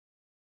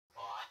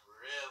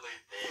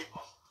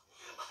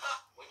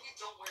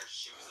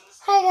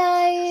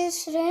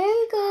guys, today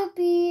I'm gonna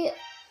be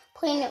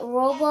playing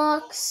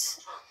Roblox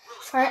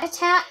Fart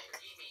Attack.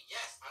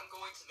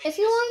 If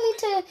you want me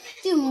to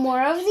do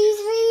more of these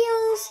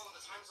videos,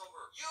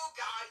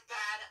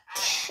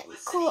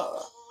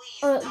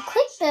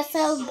 click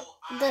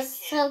the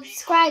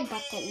subscribe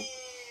button.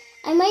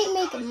 I might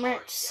make a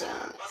merch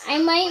soon. I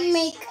might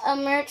make a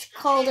merch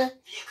called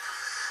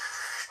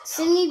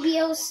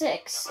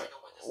CindyBO6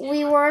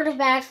 We Word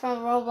Back from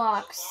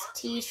Roblox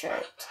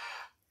t-shirt.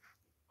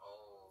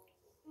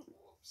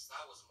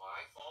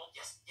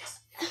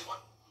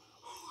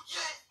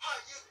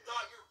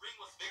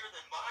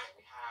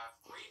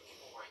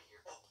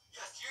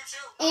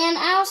 And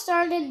I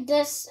started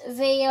this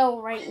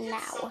video right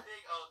now.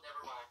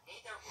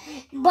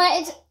 But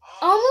it's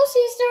almost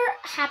Easter.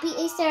 Happy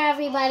Easter,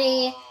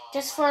 everybody.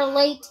 Just for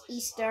late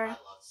Easter.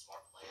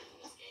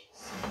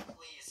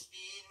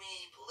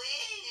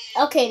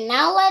 Okay,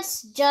 now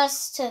let's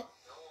just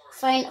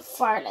find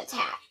Fart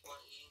Attack.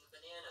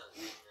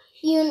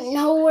 You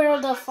know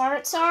where the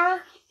farts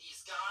are?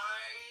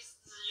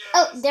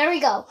 Oh, there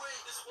we go.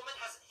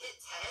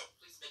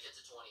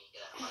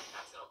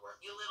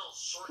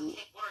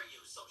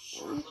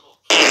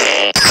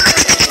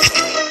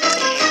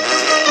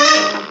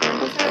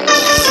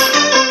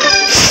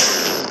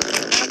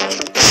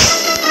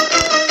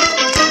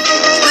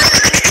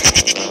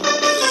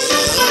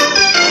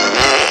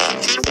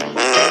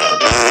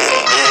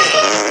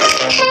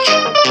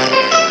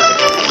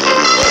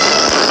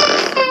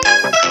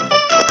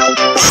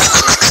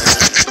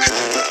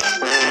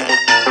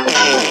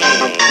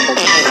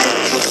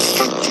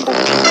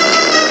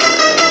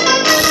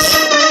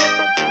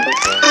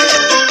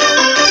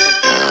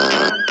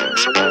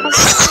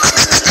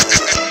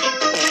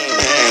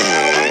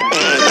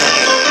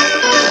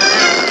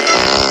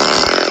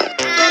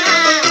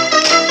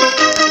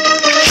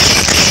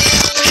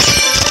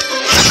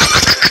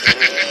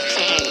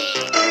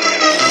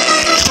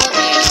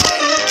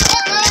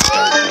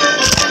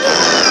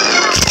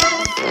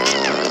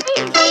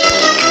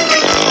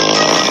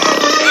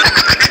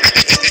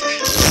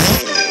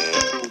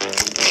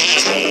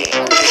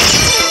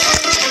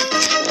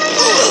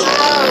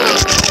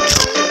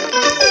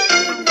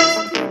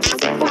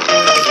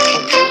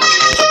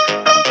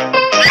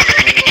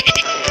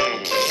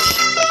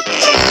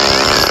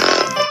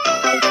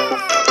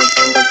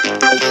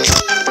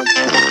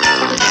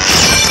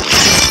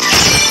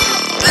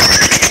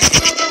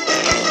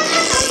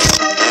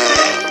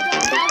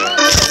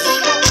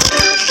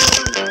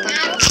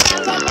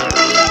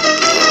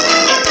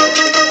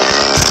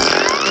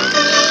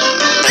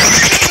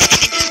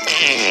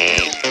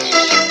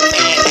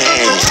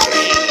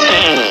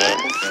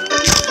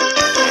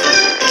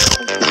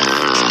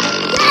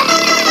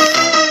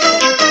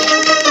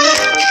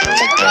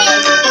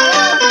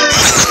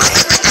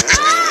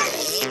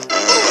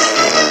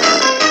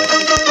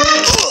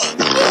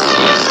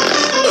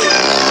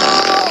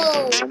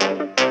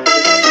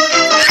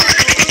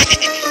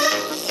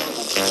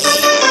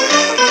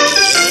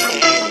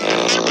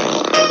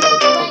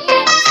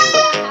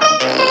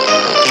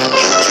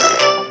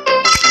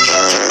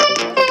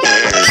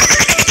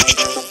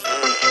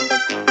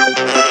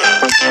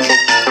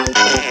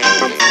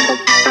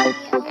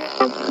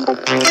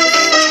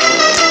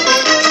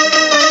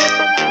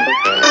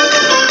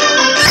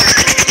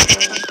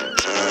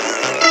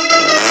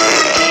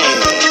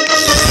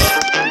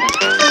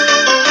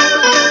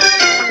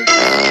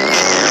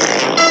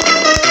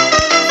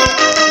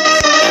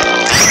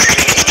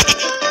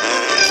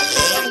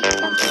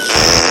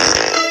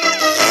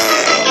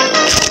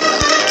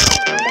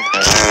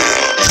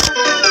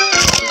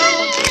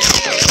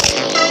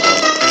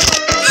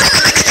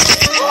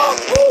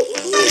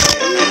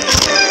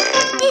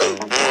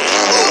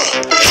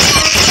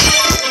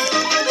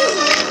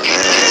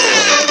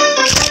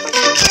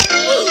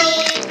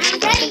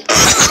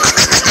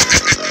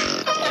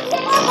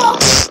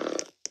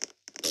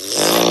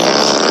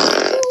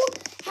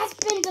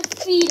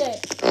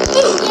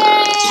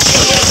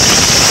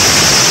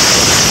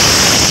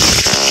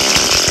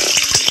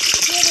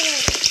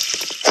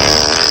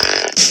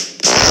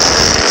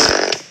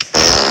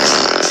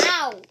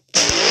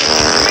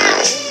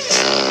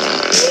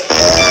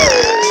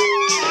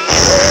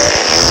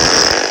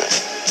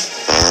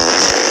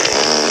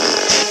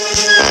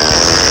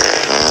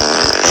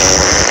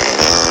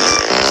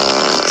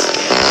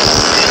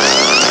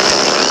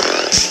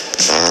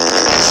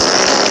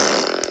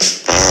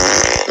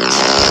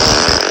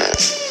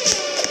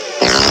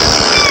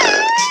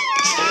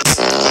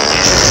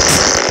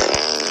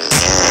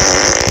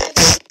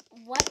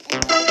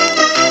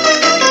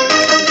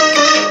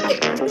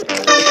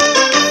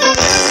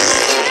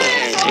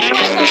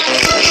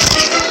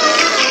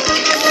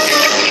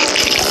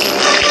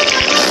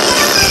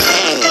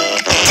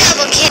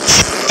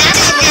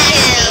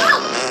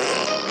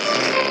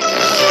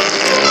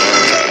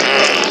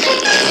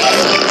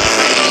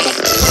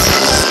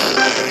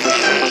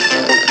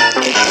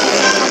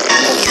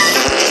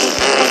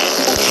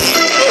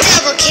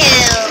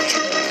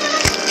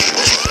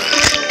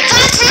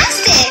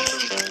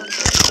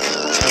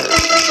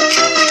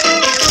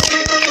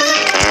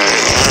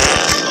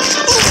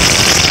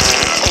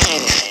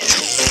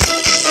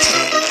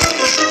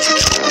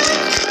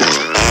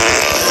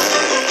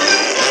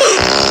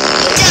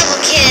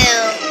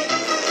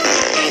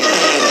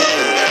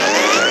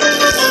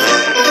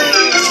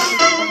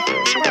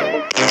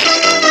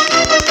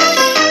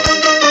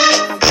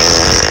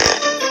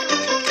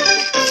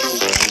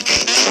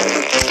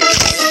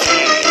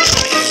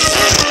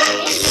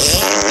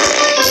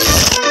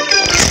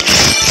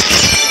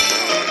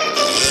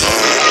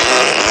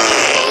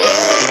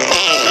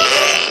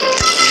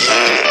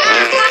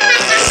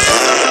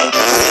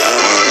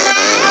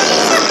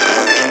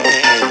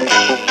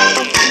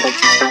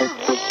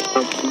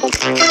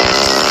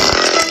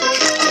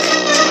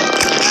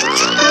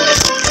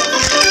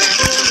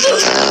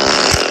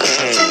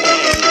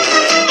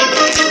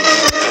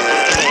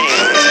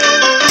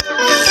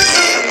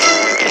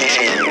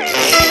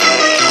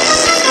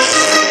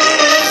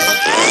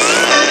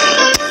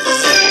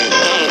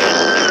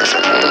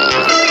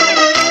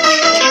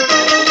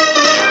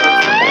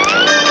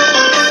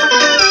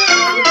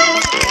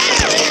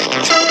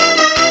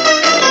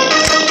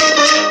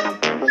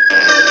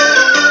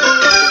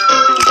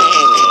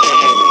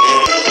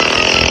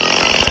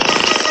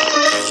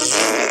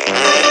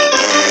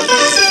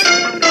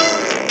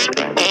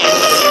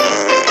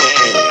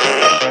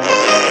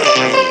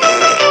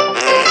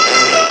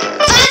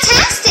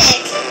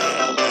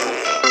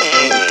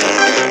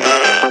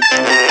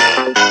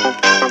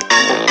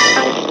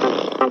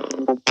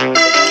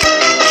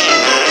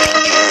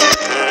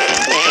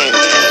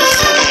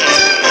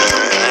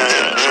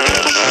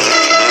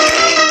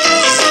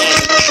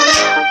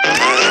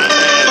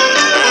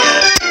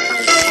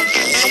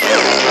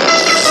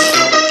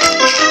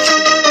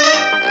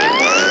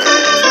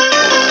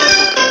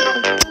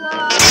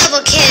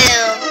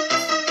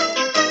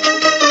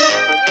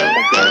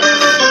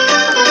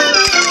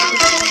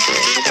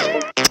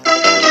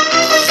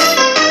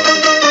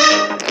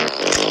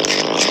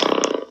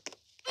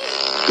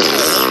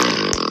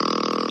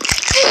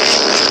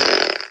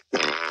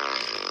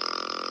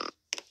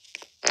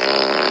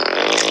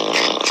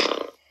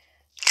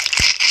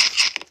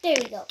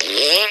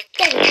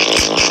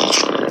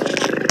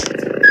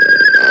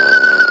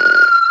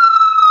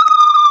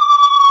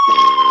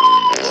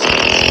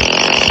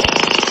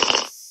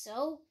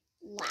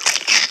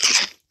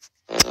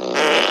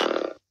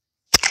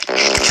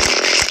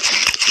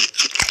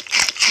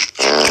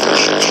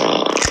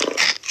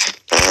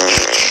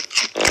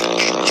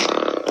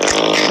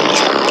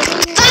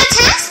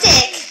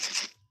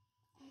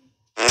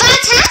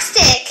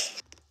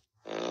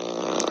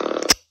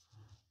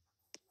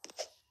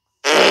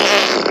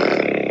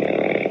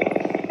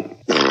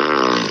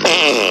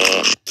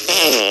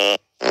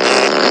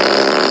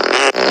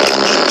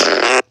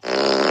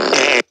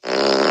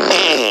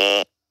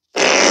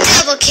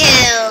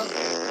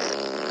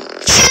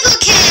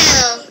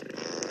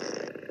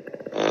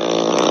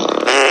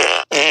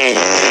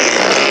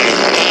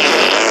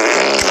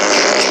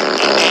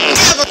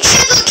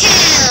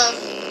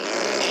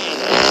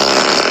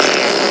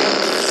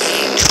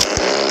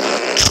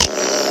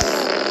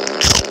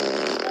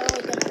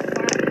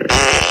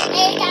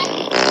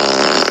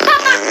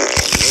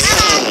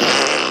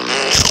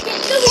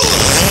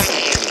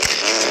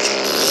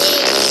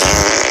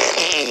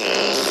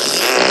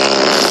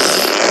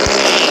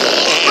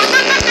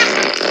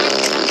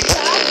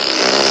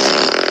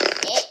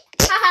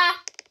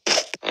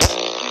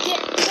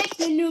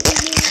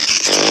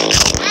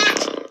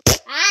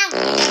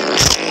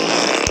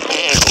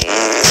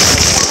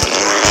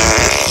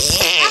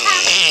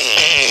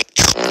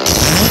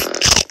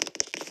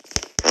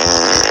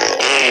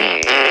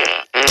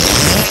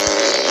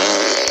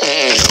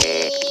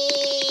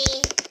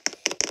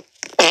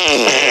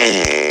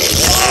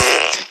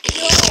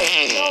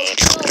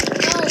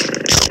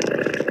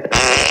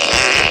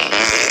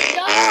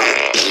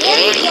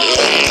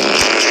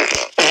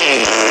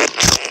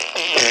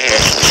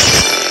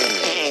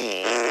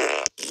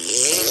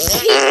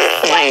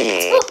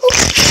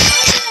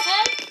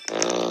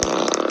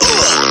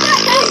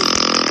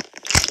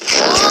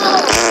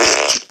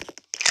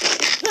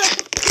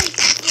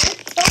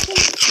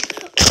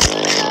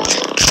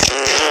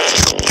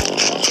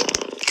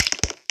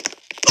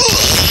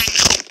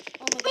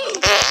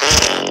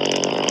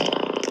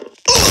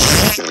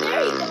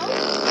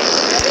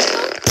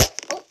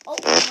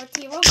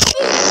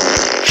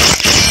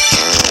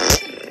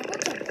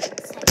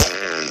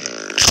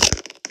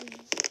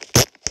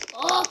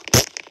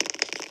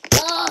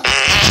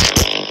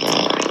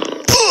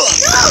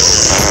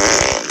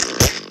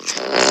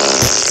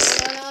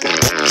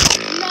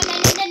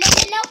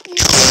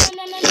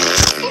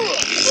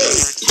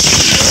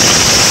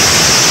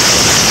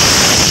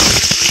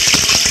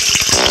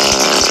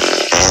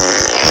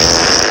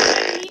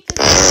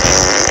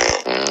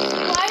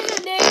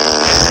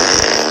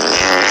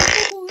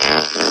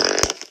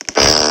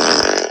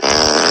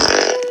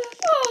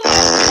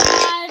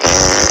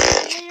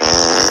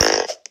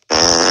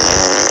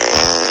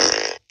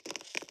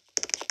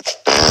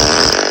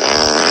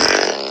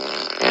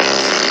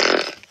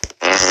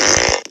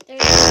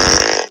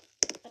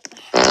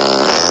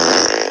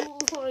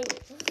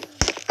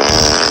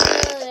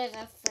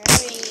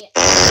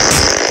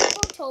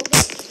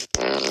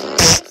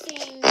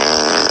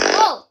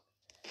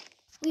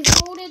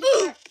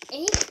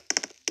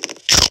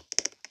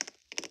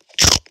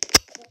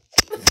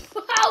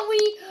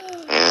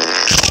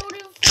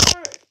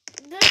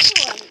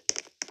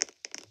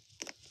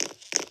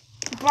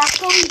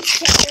 Broccoli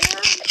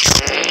cheddar.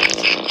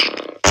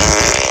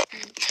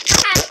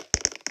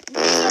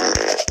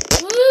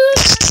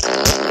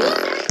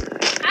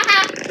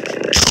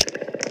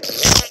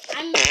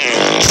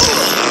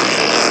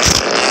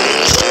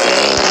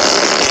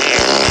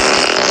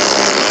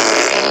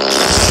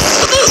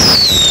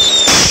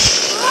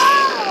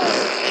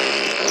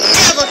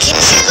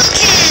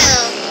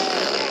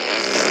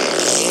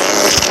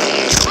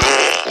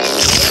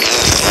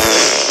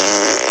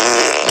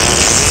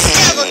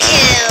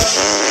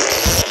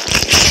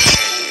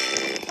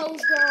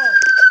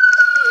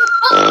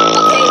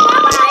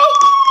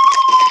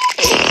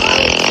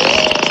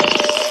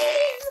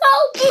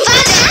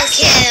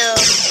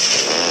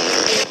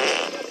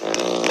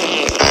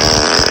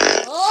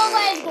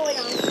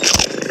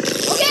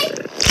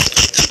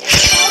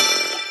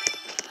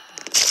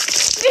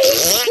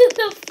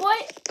 The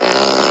foot.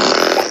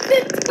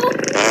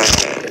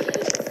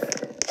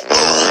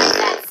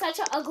 That's such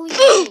an ugly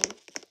name.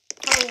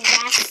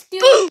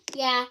 Parastu?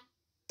 Yeah.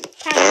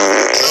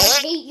 I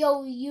hate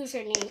your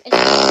username. It's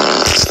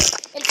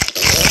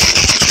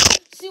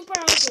super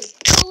ugly.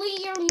 Delete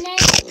your name.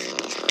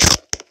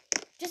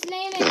 Just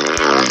name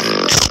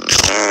it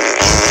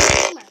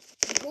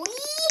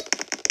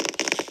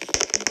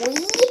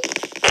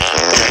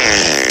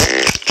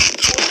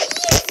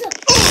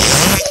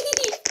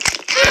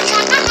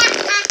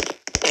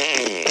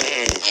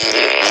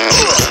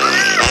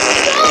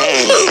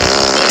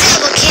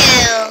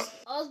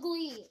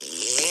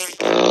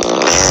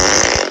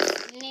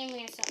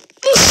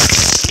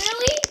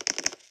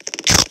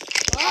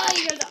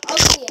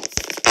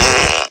Alex.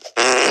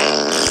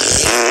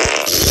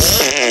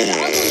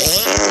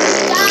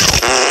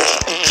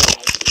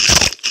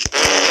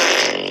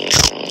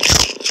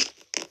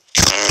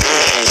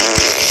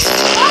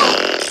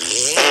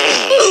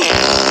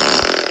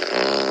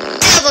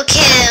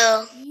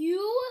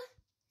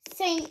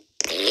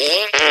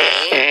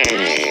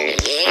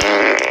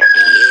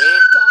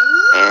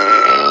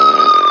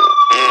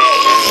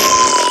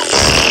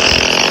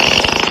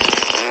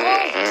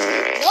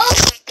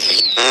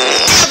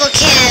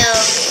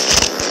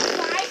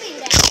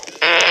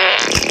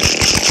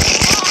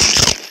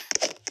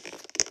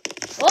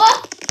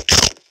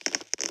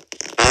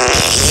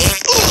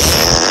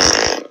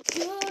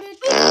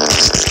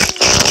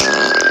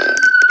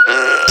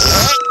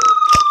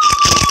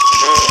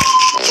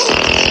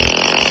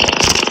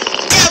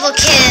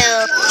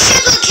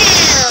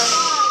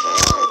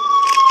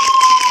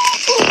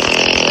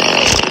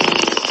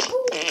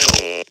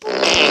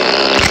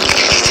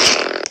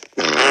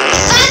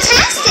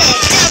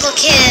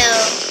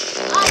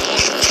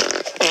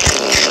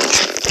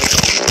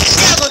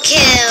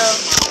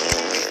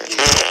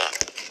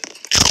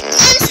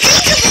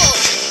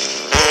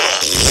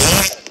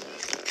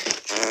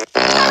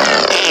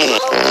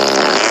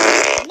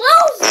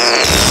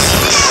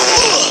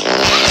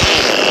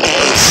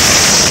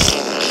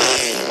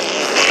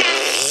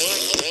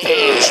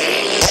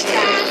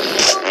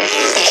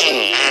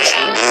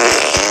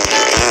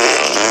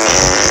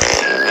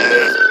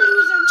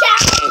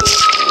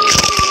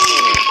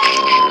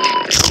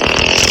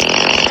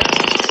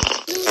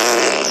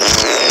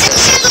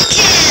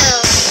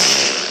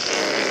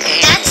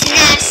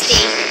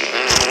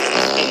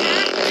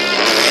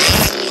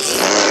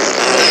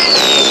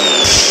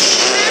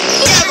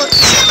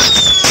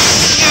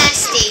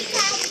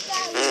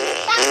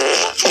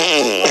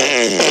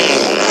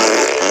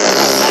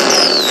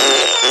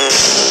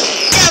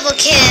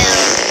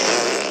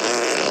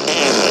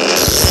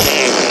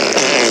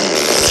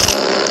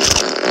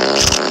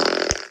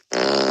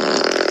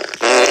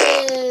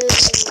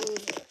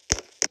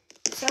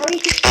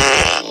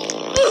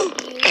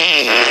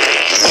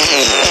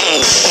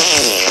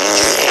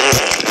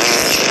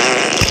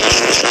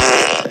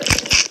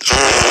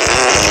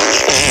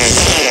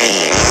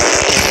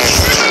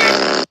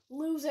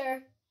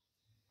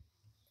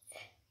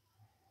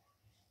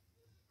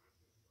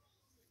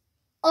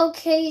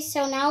 Okay,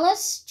 so now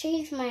let's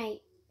change my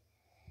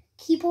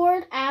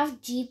keyboard. I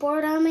have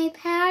Gboard on my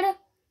pad.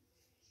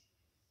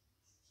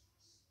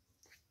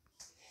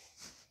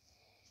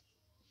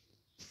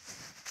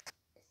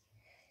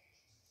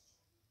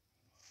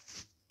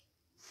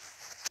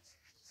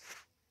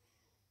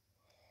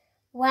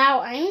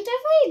 Wow, I'm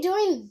definitely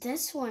doing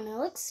this one. It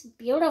looks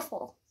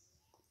beautiful.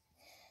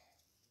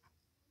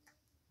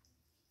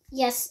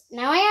 Yes,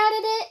 now I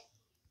added it.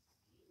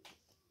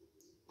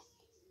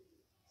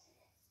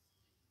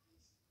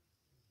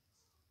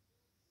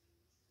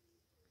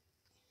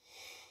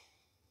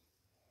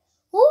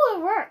 Ooh,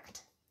 it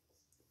worked.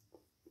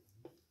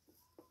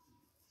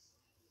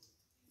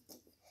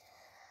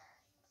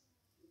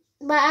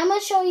 But I'm going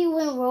to show you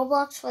when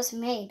Roblox was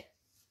made.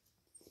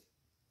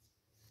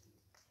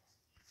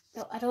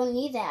 No, I don't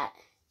need that.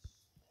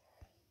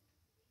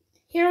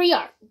 Here we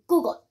are.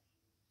 Google.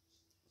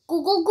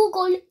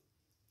 Google.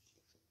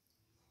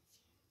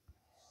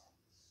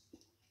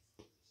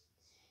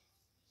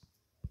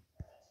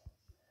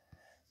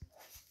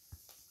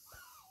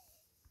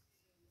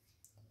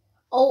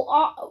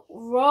 Oh,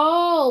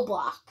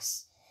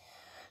 Roblox.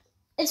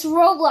 It's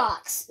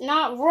Roblox,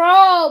 not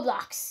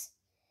Roblox.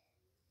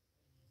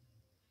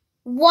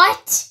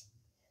 What?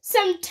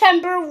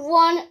 September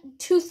 1,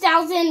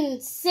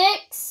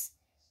 2006?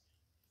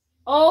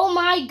 Oh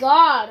my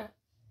god.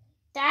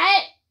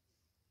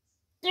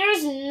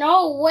 There's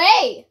no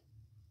way.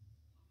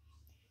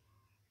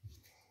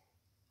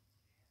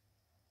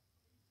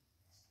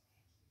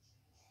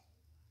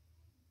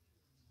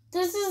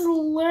 This is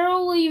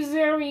literally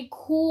very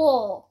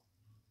cool.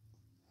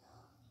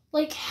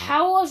 Like,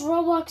 how was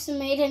Roblox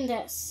made in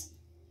this?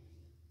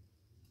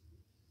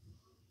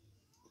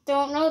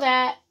 Don't know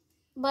that.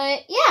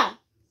 But yeah.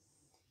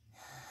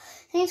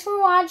 Thanks for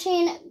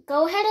watching.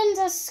 Go ahead and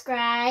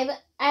subscribe.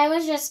 I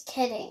was just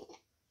kidding.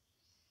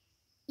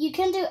 You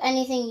can do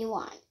anything you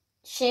want.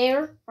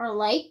 Share or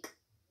like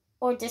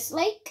or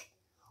dislike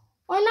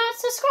or not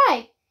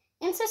subscribe.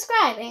 And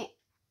subscribe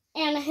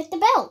and hit the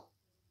bell.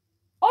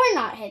 Or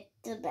not hit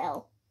the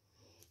bell.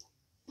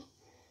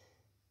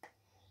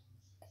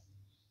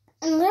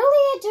 And literally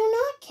I do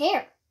not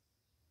care.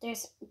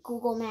 There's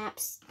Google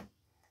Maps.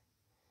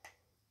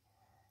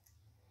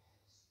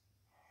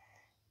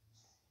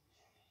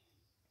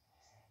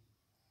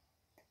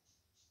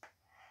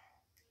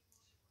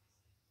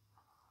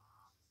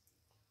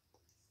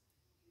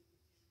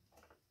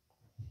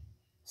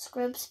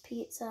 Scribs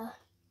Pizza.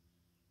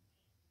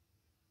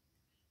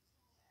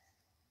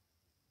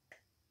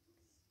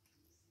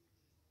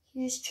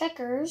 Use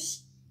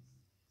Checkers.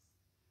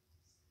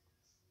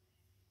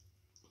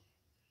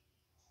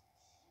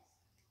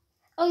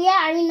 Oh yeah,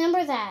 I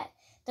remember that.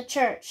 The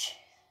church.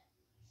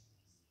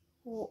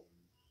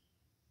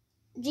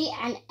 G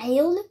and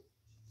ale.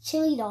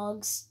 Chili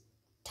dogs.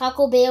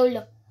 Taco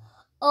Bell.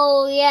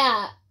 Oh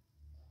yeah.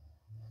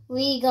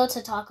 We go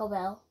to Taco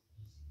Bell.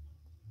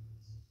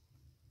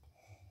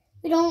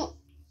 We don't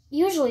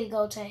usually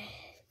go to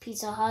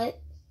Pizza Hut.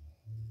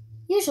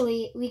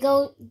 Usually we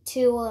go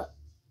to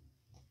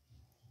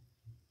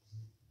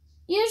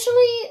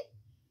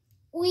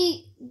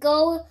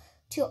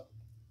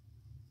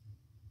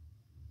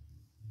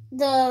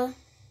the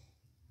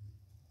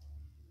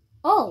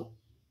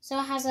so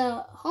it has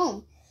a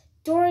home.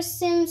 Dora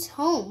Sims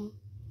home.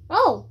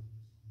 Oh.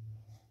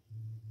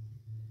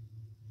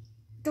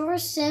 Dora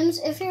Sims,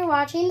 if you're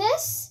watching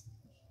this,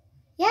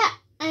 yeah,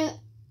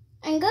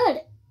 I'm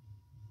good.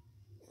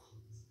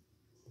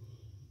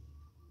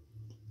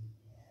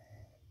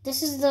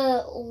 This is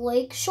the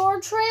Lakeshore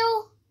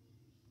Trail.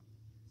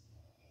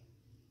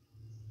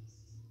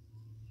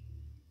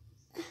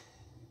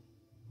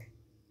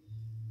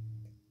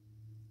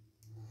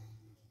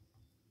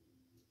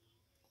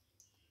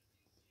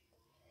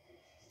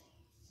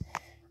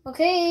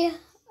 Okay,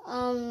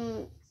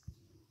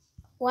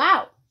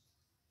 wow.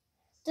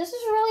 This is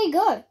really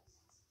good.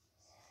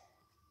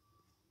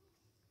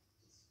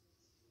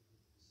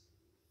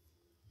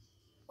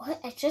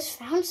 What? I just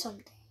found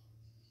something.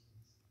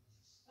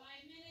 5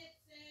 minutes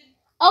in.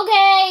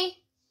 Okay.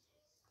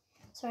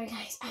 Sorry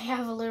guys, I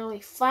have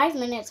literally 5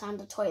 minutes on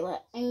the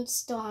toilet. I'm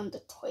still on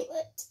the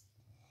toilet.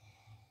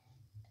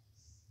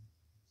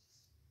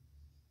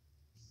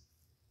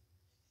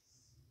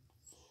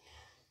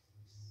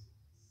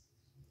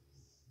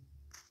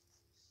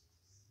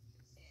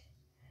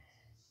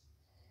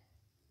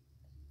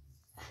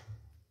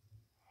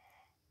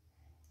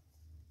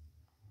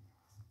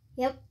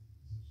 Yep.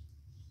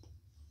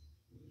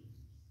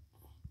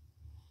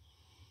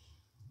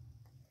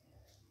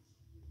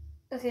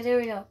 Okay, there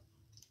we go.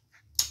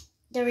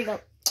 There we go.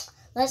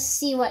 Let's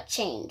see what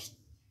changed.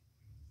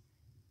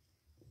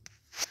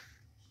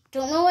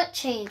 Don't know what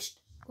changed.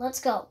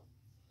 Let's go.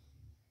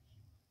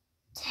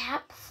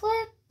 Tap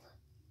flip?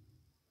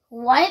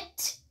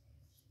 What?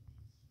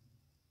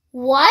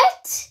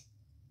 What?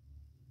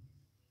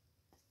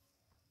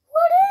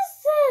 What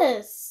is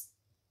this?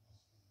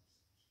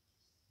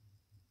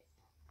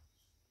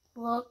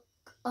 Look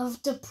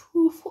of the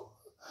approval.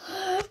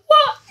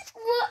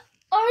 What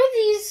are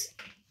these?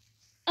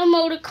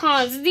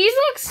 emoticons. These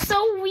look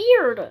so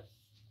weird.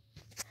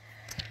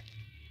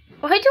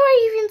 Why do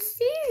I even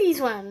see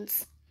these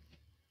ones?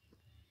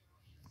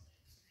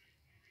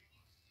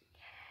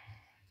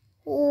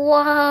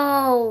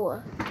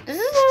 Whoa. This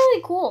is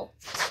really cool.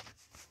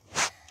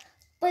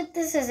 But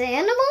this is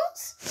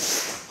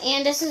animals.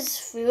 And this is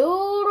food.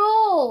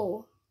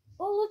 Oh,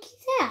 look at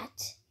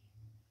that.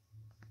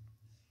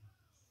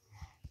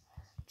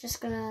 Just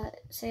gonna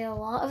say a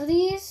lot of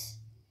these.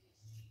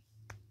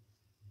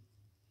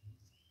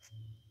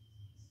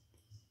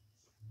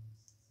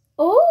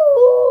 Oh.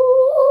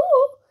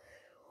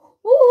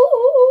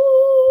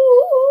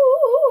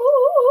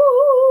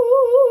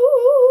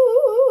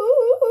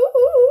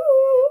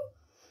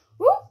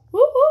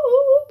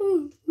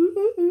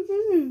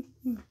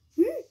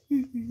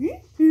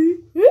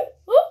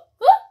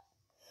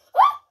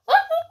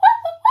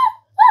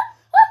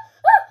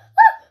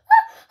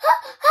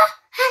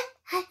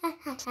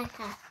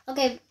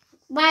 Okay,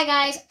 bye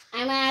guys.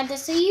 I'm gonna add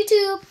this to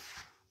YouTube.